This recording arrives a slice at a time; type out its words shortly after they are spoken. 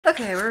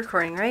Okay, we're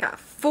recording, right?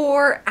 Got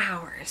 4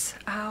 hours.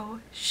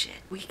 Oh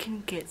shit, we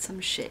can get some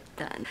shit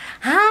done.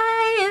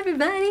 Hi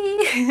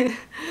everybody!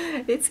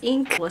 It's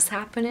Ink. What's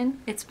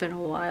happening? It's been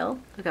a while.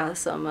 I got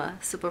some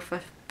super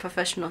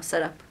professional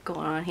setup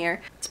going on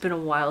here. It's been a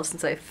while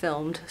since I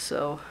filmed,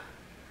 so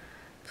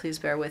please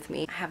bear with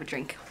me. I have a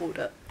drink. Hold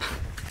up.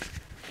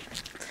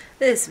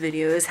 This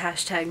video is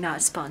hashtag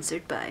not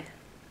sponsored by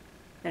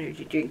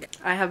energy drink.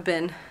 I have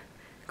been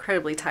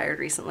incredibly tired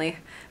recently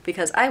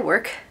because I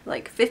work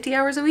like 50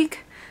 hours a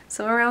week,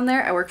 somewhere around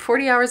there. I work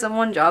 40 hours on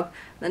one job,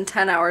 then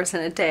 10 hours in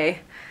a day,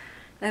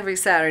 every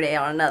Saturday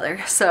on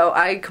another. So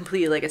I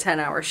completed like a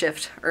 10-hour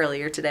shift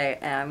earlier today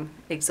and I'm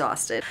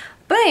exhausted.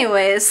 But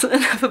anyways,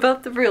 enough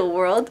about the real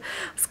world.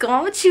 What's going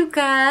on with you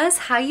guys?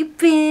 How you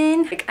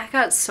been? Like, I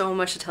got so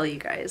much to tell you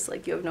guys,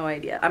 like you have no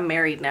idea. I'm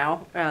married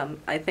now.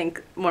 I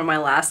think one of my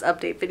last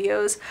update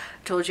videos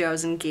I told you I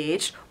was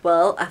engaged.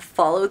 Well, I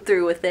followed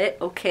through with it.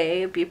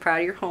 Okay, be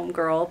proud of your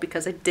homegirl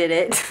because I did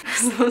it.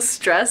 There's the most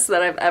stress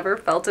that I've ever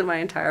felt in my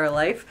entire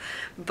life,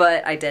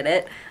 but I did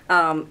it.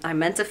 I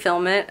meant to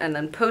film it and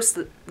then post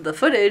the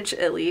footage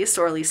at least,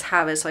 or at least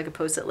have it so I could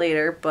post it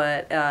later,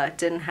 but it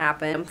didn't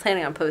happen. I'm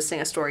planning on posting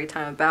a story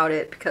time about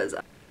it because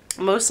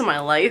most of my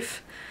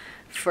life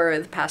for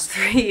the past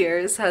 3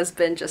 years has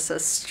been just a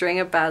string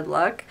of bad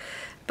luck,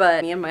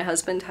 but me and my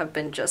husband have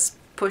been just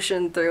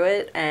pushing through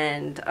it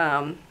and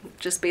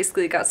just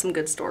basically got some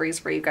good stories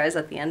for you guys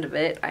at the end of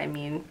it. I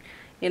mean,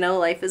 you know,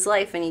 life is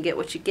life and you get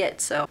what you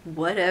get, so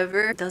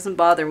whatever. It doesn't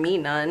bother me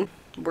none.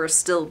 We're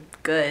still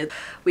good.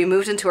 We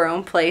moved into our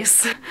own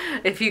place.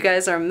 If you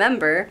guys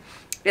remember,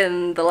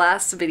 in the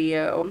last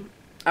video,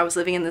 I was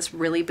living in this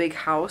really big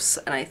house,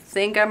 and I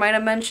think I might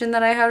have mentioned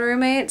that I had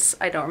roommates.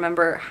 I don't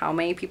remember how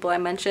many people I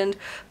mentioned,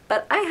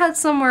 but I had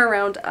somewhere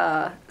around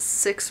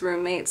 6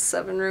 roommates,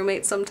 7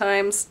 roommates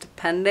sometimes,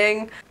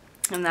 depending.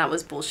 And that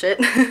was bullshit.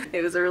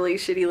 It was a really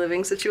shitty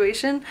living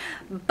situation,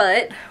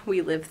 but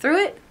we lived through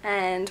it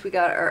and we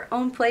got our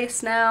own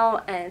place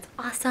now and it's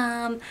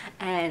awesome.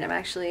 And I'm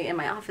actually in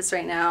my office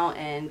right now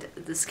and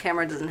this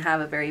camera doesn't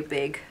have a very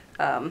big,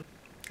 I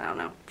don't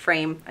know,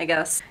 frame, I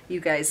guess.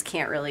 You guys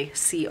can't really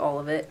see all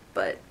of it,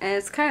 but and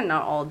it's kind of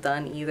not all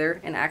done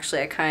either. And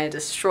actually I kind of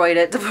destroyed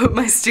it to put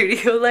my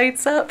studio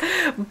lights up,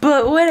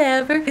 but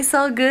whatever, it's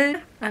all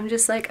good. I'm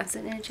just like, I'm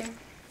sitting in a chair.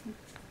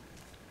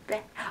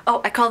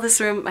 Oh, I call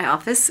this room my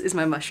office is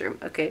my mushroom,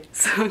 okay?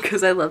 So,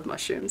 because I love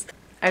mushrooms.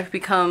 I've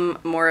become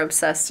more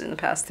obsessed in the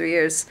past 3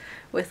 years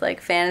with like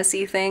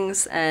fantasy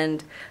things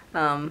and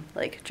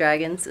like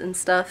dragons and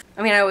stuff.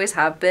 I mean, I always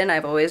have been.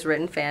 I've always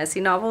written fantasy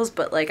novels,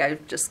 but like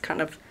I've just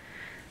kind of,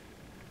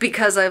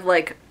 because I've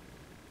like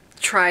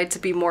tried to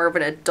be more of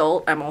an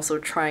adult, I'm also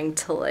trying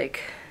to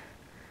like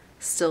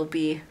still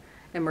be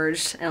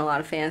immersed in a lot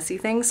of fantasy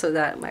things so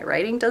that my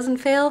writing doesn't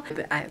fail.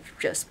 I've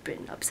just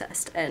been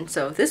obsessed, and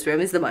so this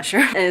room is the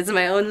mushroom and it's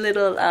my own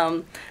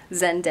little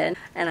zen den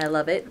and I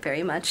love it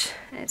very much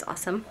and it's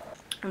awesome.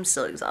 I'm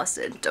still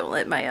exhausted. Don't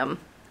let my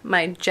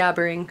my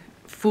jabbering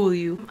fool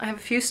you. I have a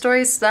few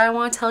stories that I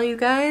want to tell you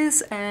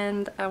guys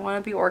and I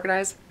want to be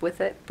organized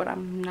with it, but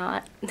I'm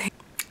not.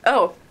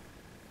 Oh,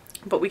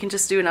 but we can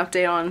just do an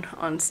update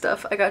on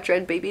stuff. I got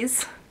dreaded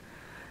babies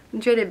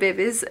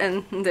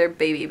and they're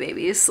baby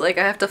babies. Like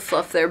I have to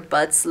fluff their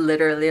butts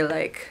literally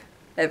like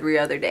every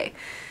other day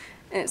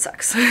and it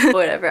sucks.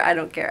 Whatever, I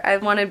don't care.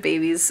 I've wanted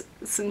babies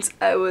since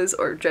I was,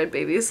 or dread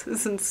babies,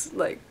 since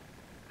like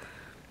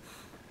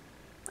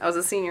I was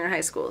a senior in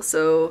high school,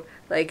 so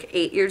like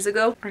 8 years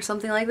ago or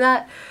something like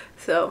that.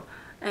 So,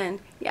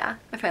 and yeah,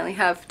 I finally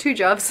have 2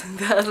 jobs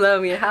that allow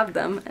me to have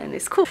them and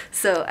it's cool.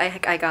 So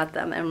I got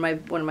them and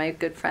one of my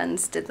good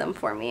friends did them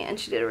for me and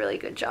she did a really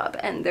good job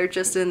and they're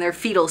just in their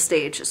fetal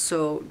stage,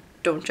 so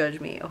don't judge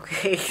me,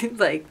 okay?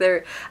 Like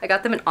I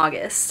got them in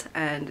August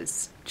and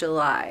it's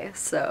July,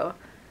 so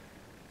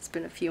it's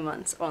been a few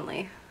months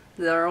only.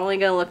 They're only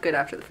gonna look good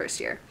after the first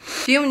year.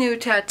 Few new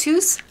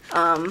tattoos.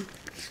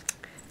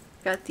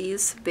 Got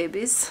these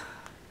babies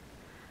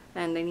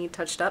and they need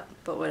touched up,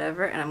 but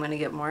whatever, and I'm gonna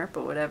get more,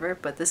 but whatever.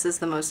 But this is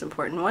the most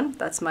important one.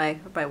 That's my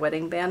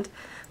wedding band,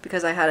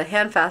 because I had a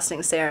hand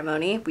fasting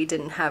ceremony. We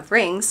didn't have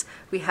rings.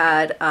 We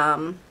had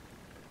the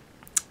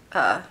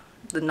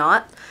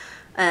knot,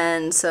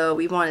 and so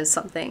we wanted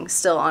something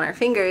still on our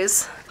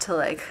fingers to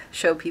like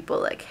show people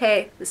like,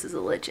 hey, this is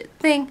a legit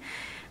thing.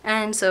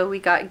 And so we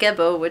got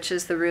Gebo, which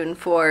is the rune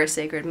for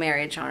sacred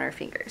marriage, on our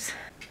fingers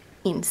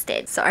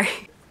instead. Sorry.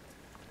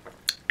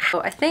 So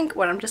I think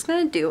what I'm just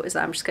gonna do is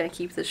I'm just gonna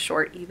keep this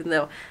short, even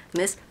though I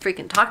miss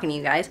freaking talking to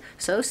you guys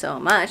so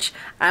much.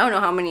 I don't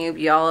know how many of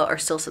y'all are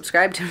still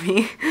subscribed to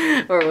me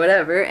or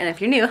whatever, and if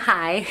you're new,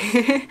 hi.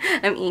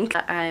 I'm Ink.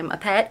 I'm a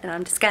pet and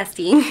I'm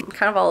disgusting. I'm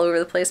kind of all over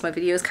the place. My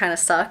videos kind of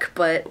suck,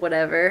 but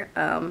whatever.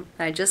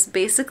 I just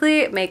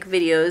basically make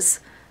videos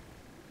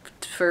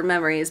for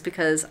memories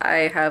because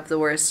I have the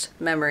worst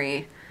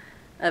memory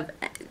of,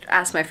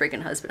 ask my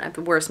freaking husband, I have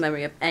the worst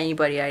memory of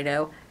anybody I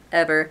know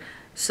ever.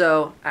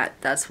 So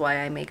that's why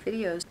I make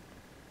videos.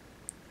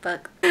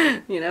 But,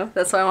 you know,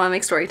 that's why I want to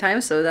make story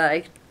time, so that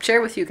I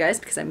share with you guys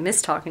because I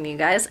miss talking to you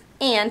guys,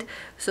 and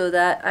so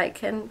that I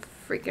can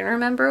freaking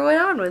remember what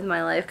went on with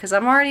my life, because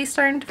I'm already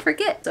starting to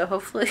forget. So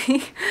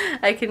hopefully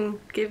I can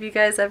give you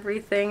guys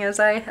everything as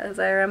I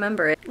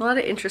remember it. A lot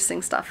of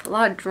interesting stuff, a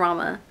lot of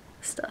drama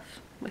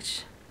stuff,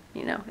 which,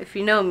 you know, if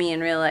you know me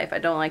in real life, I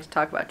don't like to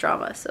talk about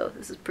drama, so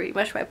this is pretty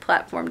much my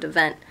platform to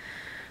vent.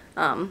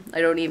 I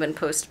don't even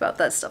post about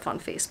that stuff on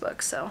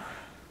Facebook, so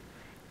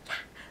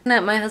yeah.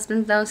 My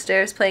husband's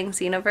downstairs playing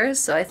Xenoverse,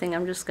 so I think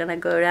I'm just gonna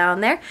go down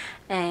there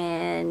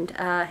and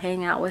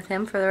hang out with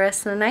him for the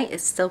rest of the night.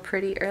 It's still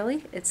pretty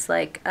early. It's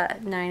like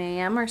 9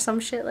 a.m. or some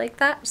shit like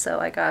that, so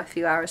I got a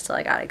few hours till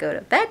I gotta go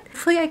to bed.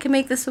 Hopefully I can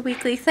make this a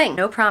weekly thing.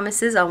 No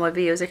promises on what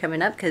videos are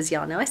coming up, because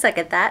y'all know I suck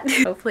at that.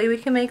 Hopefully we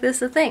can make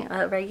this a thing,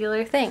 a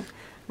regular thing.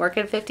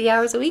 Working 50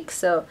 hours a week,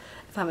 so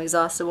if I'm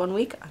exhausted one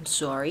week, I'm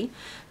sorry,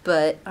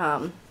 but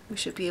we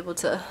should be able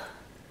to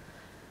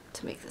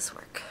make this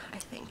work, I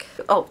think.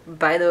 Oh,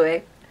 by the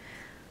way,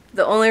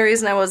 the only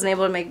reason I wasn't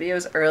able to make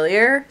videos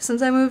earlier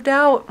since I moved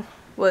out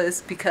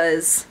was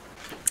because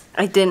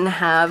I didn't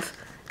have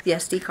the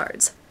SD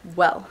cards.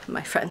 Well,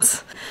 my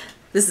friends,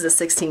 this is a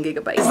 16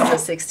 gigabyte. This is a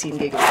 16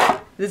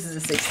 gigabyte. This is a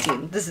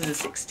 16. This is a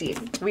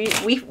 16.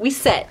 We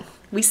set.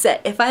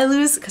 If I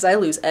lose, because I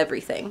lose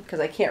everything,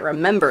 because I can't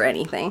remember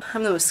anything.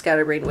 I'm the most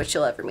scatterbrained witch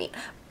you'll ever meet.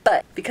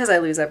 But because I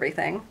lose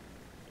everything,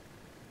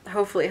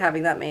 hopefully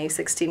having that many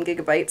 16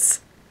 gigabytes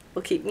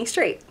will keep me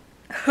straight.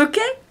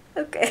 Okay?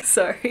 Okay.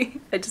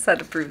 Sorry. I just had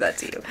to prove that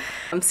to you.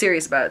 I'm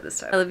serious about it this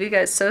time. I love you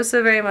guys so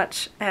very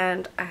much,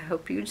 and I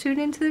hope you tune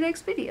into the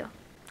next video.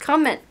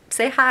 Comment.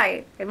 Say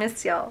hi. I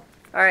miss y'all.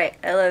 Alright.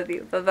 I love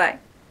you. Bye-bye.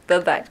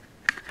 Bye-bye.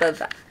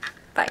 Bye-bye.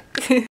 Bye.